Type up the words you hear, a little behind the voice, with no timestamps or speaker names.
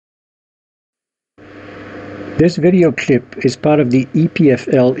This video clip is part of the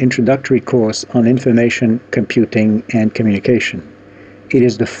EPFL introductory course on information, computing, and communication. It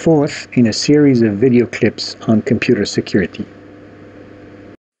is the fourth in a series of video clips on computer security.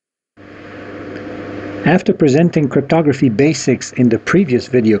 After presenting cryptography basics in the previous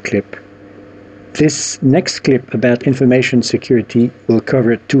video clip, this next clip about information security will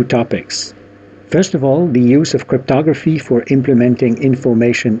cover two topics. First of all, the use of cryptography for implementing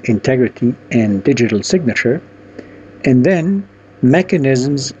information integrity and digital signature, and then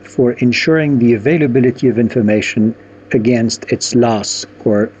mechanisms for ensuring the availability of information against its loss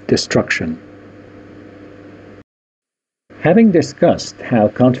or destruction. Having discussed how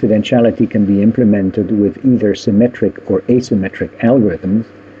confidentiality can be implemented with either symmetric or asymmetric algorithms,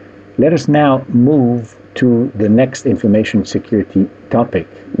 let us now move to the next information security topic,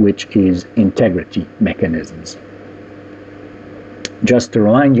 which is integrity mechanisms. Just to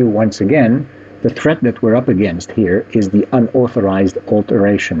remind you once again, the threat that we're up against here is the unauthorized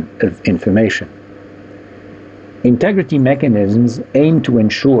alteration of information. Integrity mechanisms aim to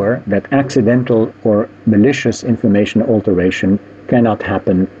ensure that accidental or malicious information alteration cannot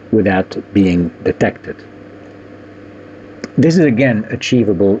happen without being detected. This is again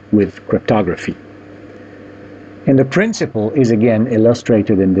achievable with cryptography. And the principle is again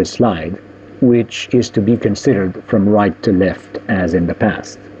illustrated in this slide, which is to be considered from right to left as in the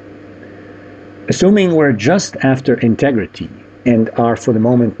past. Assuming we're just after integrity and are for the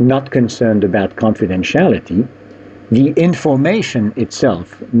moment not concerned about confidentiality, the information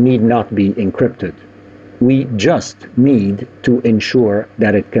itself need not be encrypted. We just need to ensure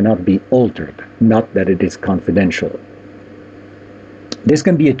that it cannot be altered, not that it is confidential. This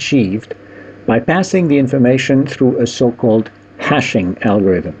can be achieved by passing the information through a so-called hashing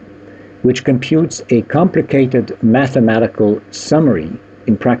algorithm, which computes a complicated mathematical summary,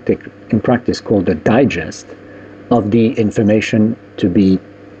 in practice called a digest, of the information to be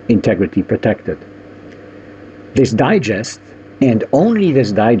integrity protected. This digest, and only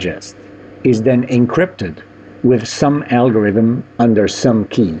this digest, is then encrypted with some algorithm under some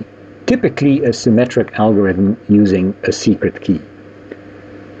key, typically a symmetric algorithm using a secret key.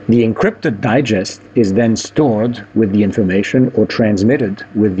 The encrypted digest is then stored with the information or transmitted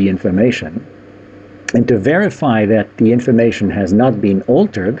with the information. And to verify that the information has not been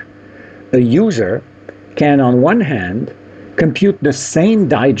altered, a user can, on one hand, compute the same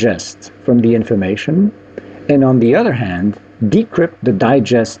digest from the information, and on the other hand, decrypt the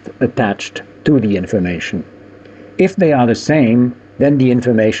digest attached to the information. If they are the same, then the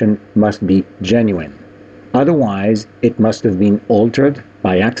information must be genuine. Otherwise, it must have been altered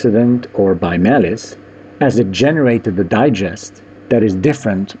by accident or by malice, as it generated the digest that is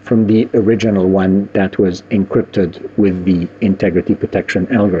different from the original one that was encrypted with the integrity protection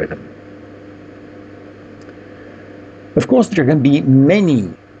algorithm. Of course, there can be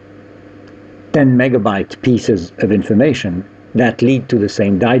many 10 megabyte pieces of information that lead to the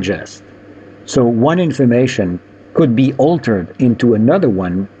same digest. So one information could be altered into another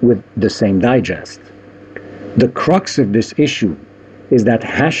one with the same digest. The crux of this issue is that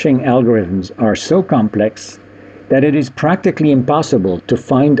hashing algorithms are so complex that it is practically impossible to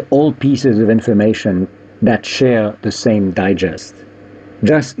find all pieces of information that share the same digest.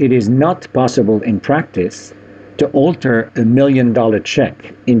 Thus, it is not possible in practice to alter $1 million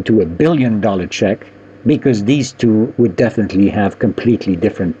check into $1 billion check, because these two would definitely have completely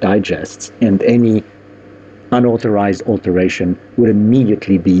different digests, and any unauthorized alteration would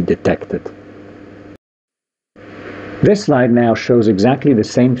immediately be detected. This slide now shows exactly the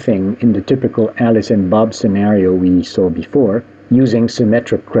same thing in the typical Alice and Bob scenario we saw before, using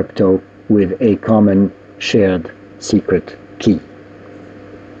symmetric crypto with a common shared secret key.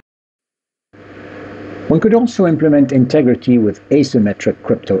 One could also implement integrity with asymmetric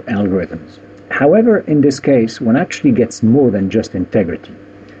crypto algorithms. However, in this case, one actually gets more than just integrity.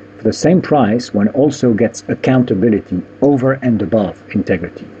 For the same price, one also gets accountability over and above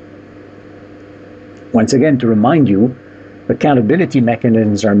integrity. Once again, to remind you, accountability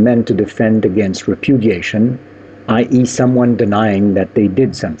mechanisms are meant to defend against repudiation, i.e. someone denying that they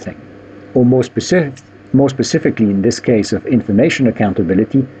did something. Or more specifically in this case of information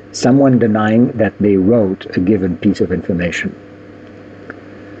accountability, someone denying that they wrote a given piece of information.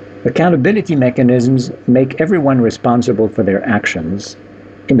 Accountability mechanisms make everyone responsible for their actions,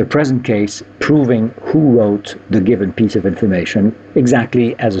 in the present case, proving who wrote the given piece of information,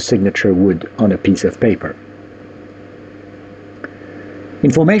 exactly as a signature would on a piece of paper.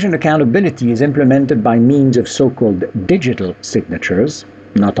 Information accountability is implemented by means of so-called digital signatures,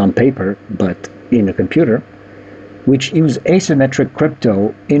 not on paper, but in a computer, which use asymmetric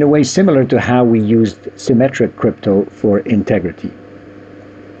crypto in a way similar to how we used symmetric crypto for integrity.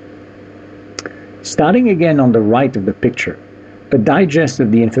 Starting again on the right of the picture, a digest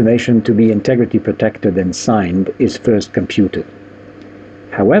of the information to be integrity protected and signed is first computed.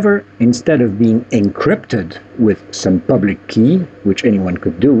 However, instead of being encrypted with some public key, which anyone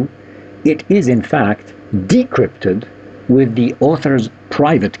could do, it is in fact decrypted with the author's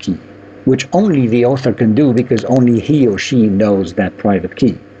private key, which only the author can do because only he or she knows that private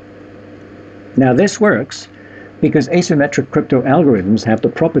key. Now this works because asymmetric crypto algorithms have the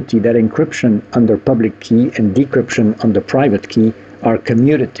property that encryption under public key and decryption under private key are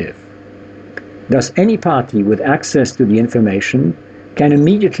commutative. Thus, any party with access to the information can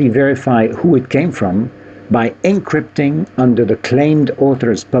immediately verify who it came from by encrypting under the claimed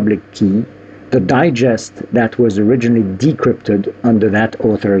author's public key the digest that was originally decrypted under that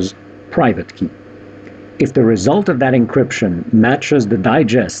author's private key. If the result of that encryption matches the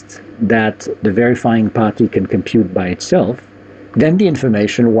digest that the verifying party can compute by itself, then the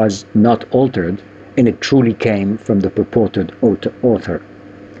information was not altered and it truly came from the purported author.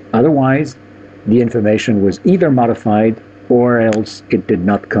 Otherwise, the information was either modified or else it did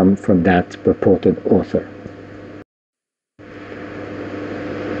not come from that purported author.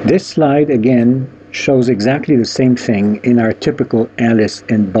 This slide again shows exactly the same thing in our typical Alice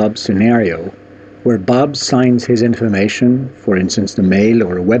and Bob scenario, where Bob signs his information, for instance the mail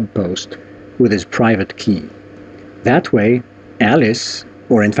or a web post, with his private key. That way, Alice,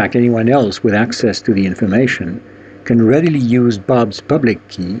 or in fact anyone else with access to the information, can readily use Bob's public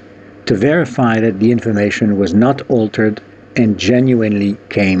key to verify that the information was not altered and genuinely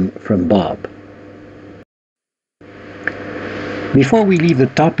came from Bob. Before we leave the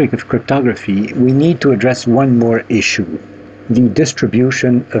topic of cryptography, we need to address one more issue: the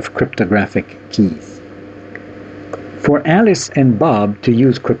distribution of cryptographic keys. For Alice and Bob to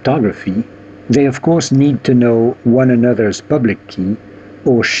use cryptography, they of course need to know one another's public key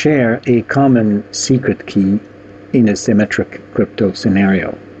or share a common secret key in a symmetric crypto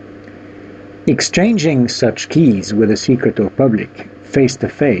scenario. Exchanging such keys with a secret or public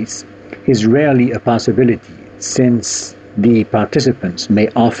face-to-face is rarely a possibility, since the participants may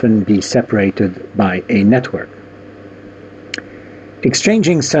often be separated by a network.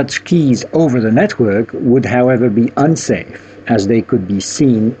 Exchanging such keys over the network would, however, be unsafe, as they could be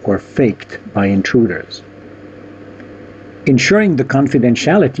seen or faked by intruders. Ensuring the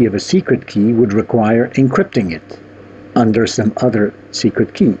confidentiality of a secret key would require encrypting it under some other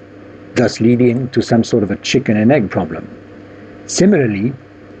secret key, thus leading to some sort of a chicken and egg problem. Similarly,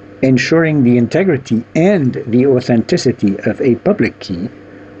 ensuring the integrity and the authenticity of a public key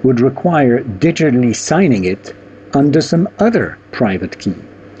would require digitally signing it under some other private key,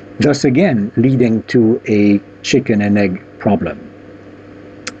 thus again leading to a chicken and egg problem.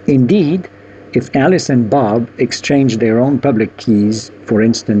 Indeed, if Alice and Bob exchanged their own public keys, for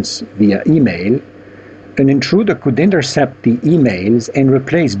instance via email, an intruder could intercept the emails and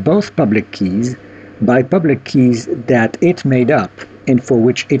replace both public keys by public keys that it made up and for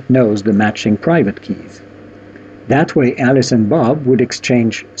which it knows the matching private keys. That way, Alice and Bob would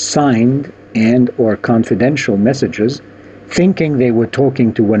exchange signed and or confidential messages, thinking they were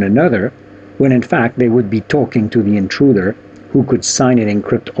talking to one another, when in fact they would be talking to the intruder, who could sign and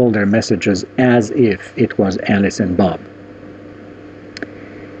encrypt all their messages as if it was Alice and Bob.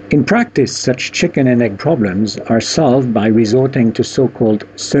 In practice, such chicken and egg problems are solved by resorting to so-called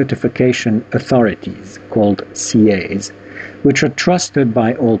certification authorities, called CAs, which are trusted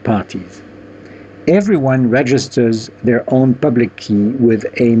by all parties. Everyone registers their own public key with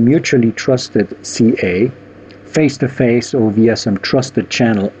a mutually trusted CA, face-to-face or via some trusted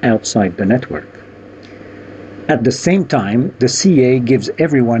channel outside the network. At the same time, the CA gives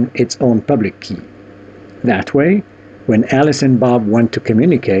everyone its own public key. That way, when Alice and Bob want to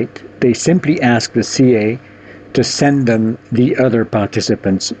communicate, they simply ask the CA to send them the other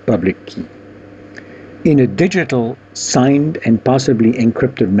participant's public key. In a digital, signed and possibly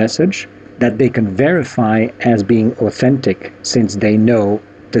encrypted message that they can verify as being authentic since they know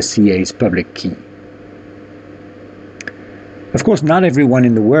the CA's public key. Of course, not everyone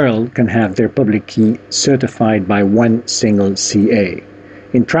in the world can have their public key certified by one single CA.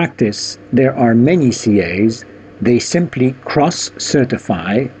 In practice, there are many CAs. They simply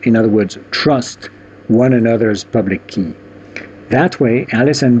cross-certify, in other words, trust one another's public key. That way,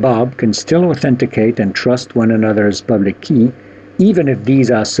 Alice and Bob can still authenticate and trust one another's public key, even if these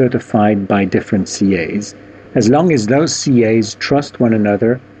are certified by different CAs, as long as those CAs trust one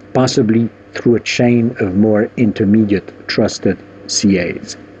another, possibly through a chain of more intermediate trusted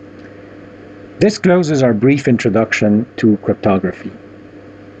CAs. This closes our brief introduction to cryptography.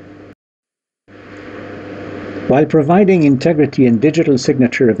 While providing integrity and digital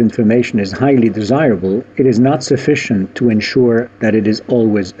signature of information is highly desirable, it is not sufficient to ensure that it is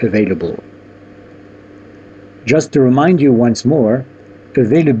always available. Just to remind you once more,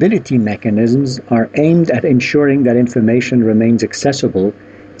 availability mechanisms are aimed at ensuring that information remains accessible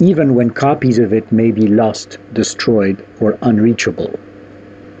even when copies of it may be lost, destroyed, or unreachable.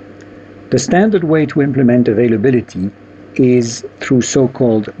 The standard way to implement availability is through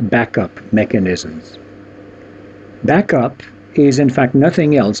so-called backup mechanisms. Backup is in fact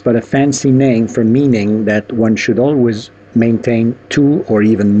nothing else but a fancy name for meaning that one should always maintain 2 or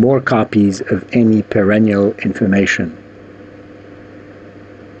even more copies of any perennial information.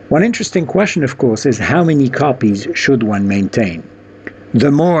 One interesting question, of course, is how many copies should one maintain?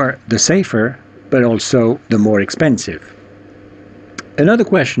 The more, the safer, but also the more expensive. Another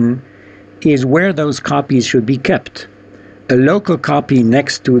question is where those copies should be kept. A local copy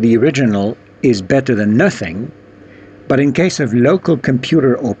next to the original is better than nothing, but in case of local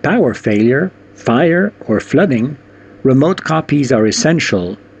computer or power failure, fire, or flooding, remote copies are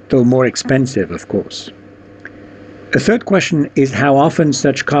essential, though more expensive, of course. A third question is how often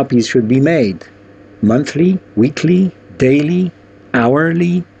such copies should be made. Monthly, weekly, daily,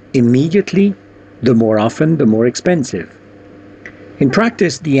 hourly, immediately? The more often, the more expensive. In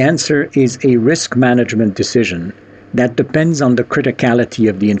practice, the answer is a risk management decision that depends on the criticality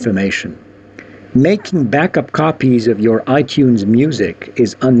of the information. Making backup copies of your iTunes music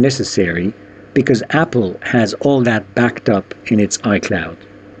is unnecessary because Apple has all that backed up in its iCloud.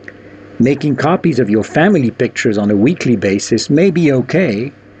 Making copies of your family pictures on a weekly basis may be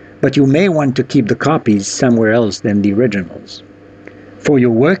okay, but you may want to keep the copies somewhere else than the originals. For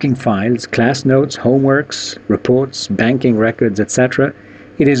your working files, class notes, homeworks, reports, banking records, etc.,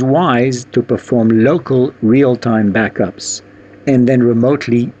 it is wise to perform local real-time backups and then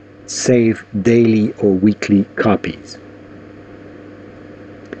remotely save daily or weekly copies.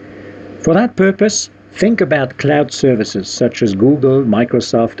 For that purpose, think about cloud services such as Google,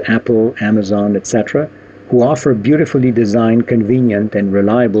 Microsoft, Apple, Amazon, etc., who offer beautifully designed, convenient, and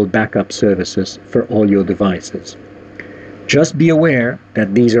reliable backup services for all your devices. Just be aware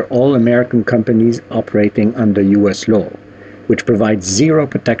that these are all American companies operating under US law, which provides zero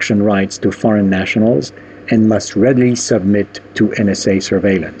protection rights to foreign nationals and must readily submit to NSA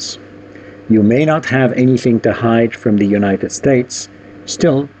surveillance. You may not have anything to hide from the United States.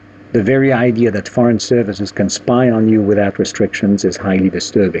 Still, the very idea that foreign services can spy on you without restrictions is highly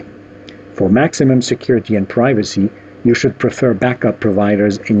disturbing. For maximum security and privacy, you should prefer backup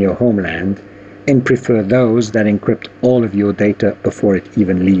providers in your homeland and prefer those that encrypt all of your data before it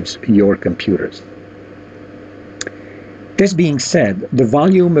even leaves your computers. This being said, the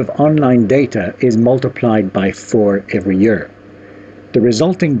volume of online data is multiplied by 4 every year. The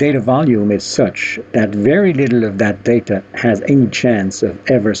resulting data volume is such that very little of that data has any chance of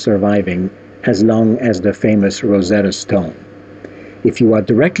ever surviving as long as the famous Rosetta Stone. If you are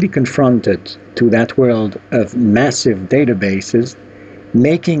directly confronted to that world of massive databases,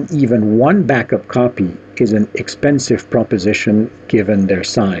 making even one backup copy is an expensive proposition given their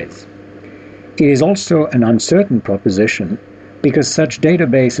size. It is also an uncertain proposition because such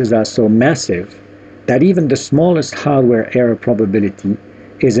databases are so massive that even the smallest hardware error probability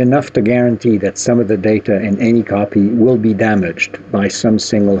is enough to guarantee that some of the data in any copy will be damaged by some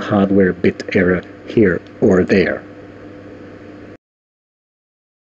single hardware bit error here or there.